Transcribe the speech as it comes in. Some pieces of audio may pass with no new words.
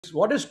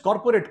What is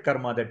corporate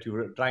karma that you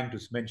were trying to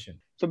mention?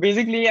 So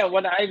basically,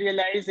 what I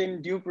realize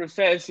in due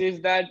process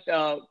is that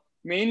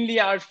mainly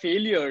our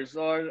failures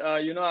or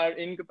our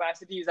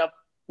incapacities are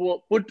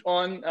put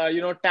on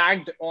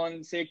tagged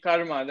on, say,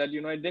 karma, that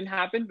it didn't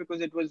happen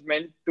because it was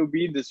meant to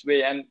be this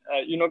way. And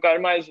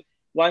karma is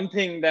one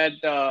thing that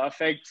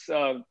affects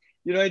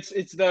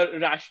it's the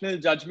rational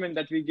judgment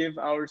that we give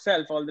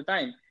ourselves all the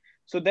time.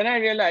 So then I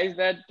realized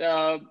that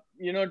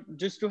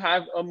just to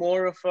have a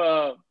more of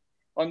a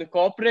on the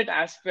corporate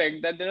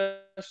aspect, that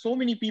there are so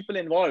many people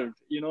involved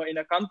in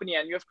a company,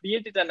 and you have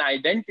created an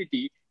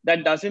identity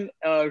that doesn't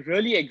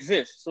really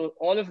exist. So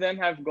all of them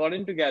have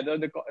gotten together,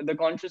 the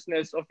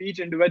consciousness of each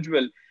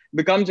individual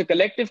becomes a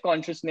collective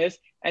consciousness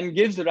and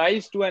gives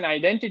rise to an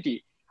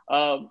identity,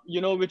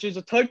 which is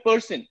a third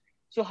person.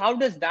 So how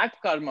does that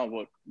karma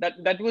work?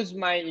 That was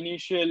my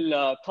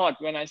initial thought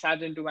when I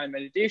sat into my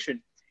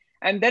meditation.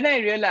 And then I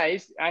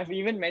realized, I've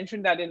even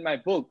mentioned that in my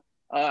book,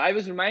 I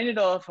was reminded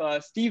of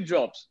Steve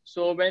Jobs.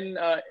 So when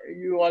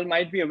you all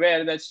might be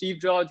aware that Steve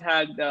Jobs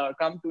had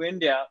come to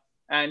India,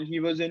 and he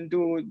was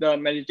into the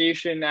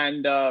meditation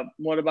and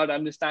more about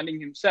understanding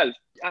himself.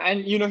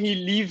 And he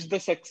leaves the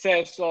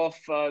success of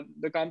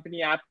the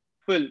company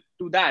Apple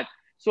to that.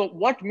 So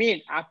what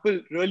made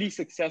Apple really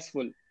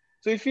successful?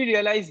 So if you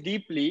realize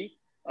deeply,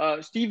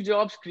 Steve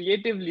Jobs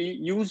creatively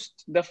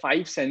used the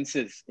five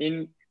senses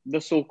in the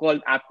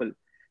so-called Apple.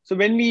 So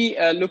when we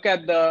look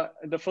at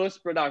the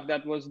first product,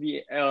 that was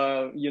the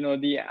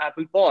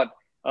Apple Pod,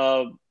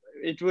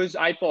 it was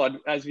iPod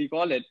as we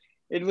call it.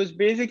 It was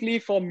basically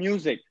for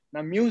music.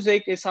 Now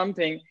music is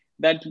something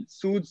that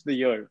soothes the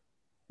ear.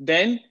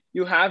 Then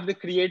you have the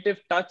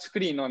creative touch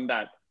screen on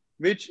that,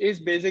 which is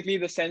basically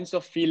the sense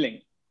of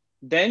feeling.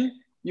 Then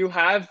you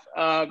have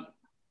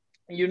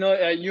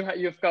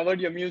you've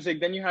covered your music.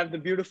 Then you have the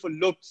beautiful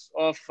looks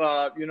of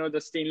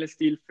the stainless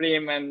steel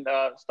frame and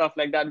stuff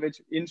like that, which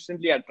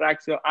instantly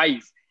attracts your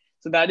eyes.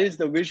 So that is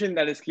the vision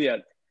that is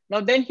clear. Now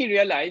then he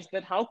realized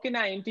that how can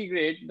I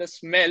integrate the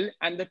smell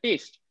and the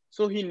taste?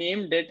 So he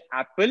named it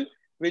Apple,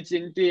 which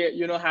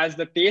has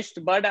the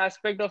taste bud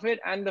aspect of it.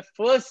 And the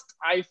first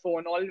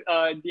iPhone,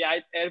 the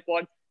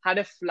AirPod, had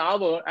a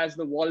flower as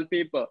the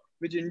wallpaper,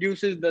 which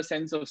induces the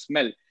sense of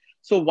smell.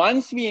 So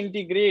once we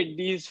integrate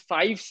these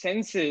five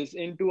senses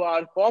into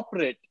our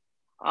corporate,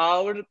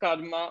 our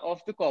karma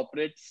of the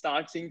corporate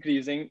starts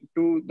increasing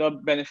to the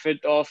benefit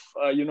of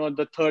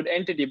the third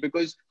entity.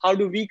 Because how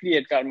do we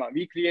create karma?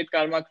 We create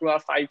karma through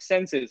our five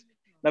senses.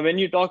 Now, when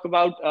you talk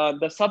about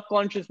the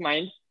subconscious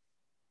mind,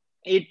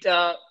 it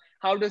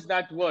how does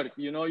that work?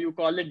 You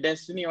call it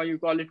destiny or you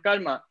call it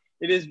karma.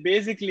 It is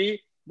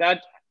basically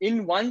that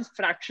in one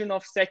fraction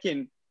of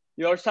second,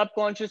 your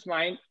subconscious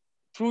mind,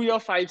 through your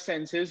five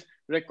senses,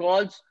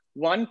 records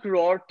 1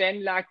 crore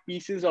 10 lakh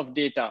pieces of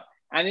data.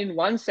 And in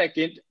 1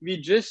 second, we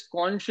just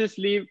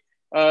consciously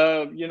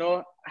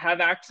have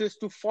access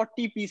to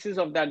 40 pieces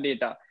of that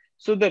data.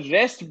 So the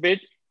rest bit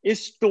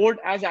is stored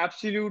as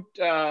absolute,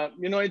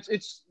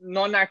 it's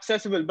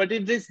non-accessible, but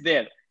it is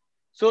there.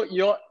 So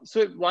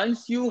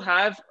once you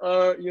have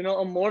a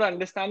more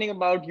understanding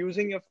about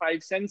using your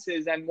five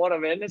senses and more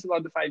awareness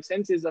about the five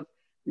senses of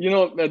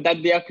that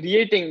they are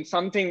creating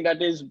something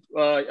that is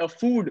a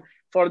food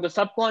for the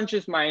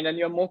subconscious mind, and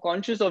you're more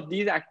conscious of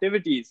these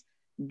activities,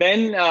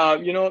 then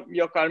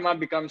your karma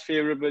becomes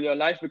favorable, your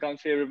life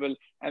becomes favorable,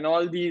 and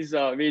all these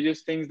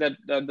various things that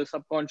the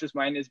subconscious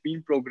mind is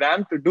being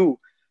programmed to do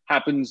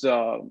happens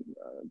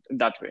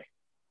that way.